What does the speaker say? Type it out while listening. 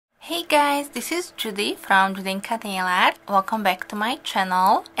Hey guys, this is Judy from Judita Nail Art. Welcome back to my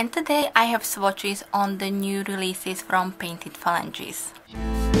channel, and today I have swatches on the new releases from Painted Phalanges.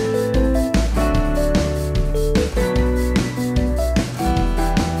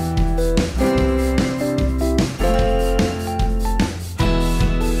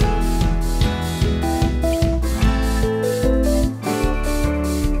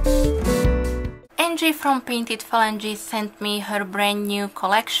 Angie from Painted Phalanges sent me her brand new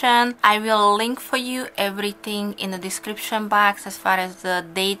collection. I will link for you everything in the description box as far as the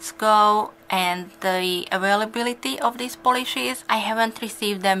dates go and the availability of these polishes. I haven't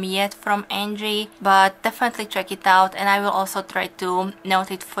received them yet from Angie, but definitely check it out, and I will also try to note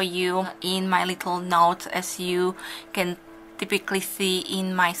it for you in my little notes as you can typically see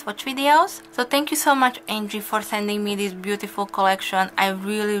in my swatch videos. So thank you so much, Angie, for sending me this beautiful collection. I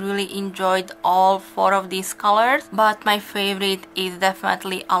really enjoyed all four of these colors, but my favorite is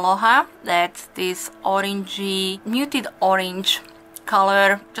definitely Aloha. That's this orangey, muted orange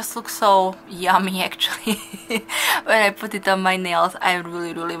color. Just looks so yummy actually. When I put it on my nails, I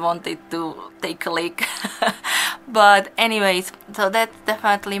really wanted to take a lick. But anyways, so that's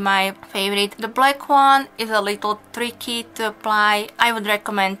definitely my favorite. The black one is a little tricky to apply. I would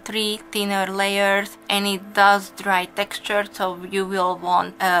recommend 3 thinner layers, and it does dry texture, so you will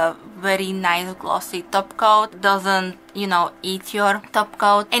want a very nice glossy top coat. Doesn't, you know, eat your top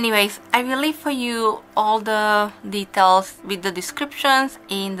coat. Anyways, I will leave for you all the details with the descriptions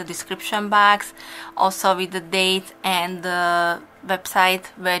in the description box, also with the date and the website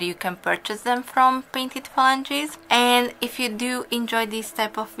where you can purchase them from Painted Phalanges. And if you do enjoy these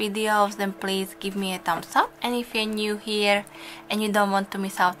type of videos, then please give me a thumbs up, and if you're new here and you don't want to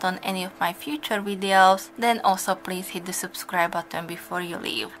miss out on any of my future videos, then also please hit the subscribe button before you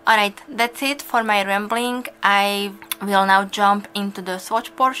leave. Alright, that's it for my rambling. I will now jump into the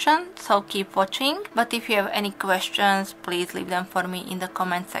swatch portion, so keep watching. But if you have any questions, please leave them for me in the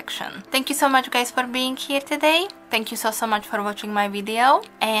comment section. Thank you so much guys for being here today. Thank you so much for watching my video,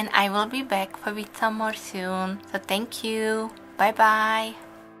 and I will be back with some more soon. So thank you. Bye bye.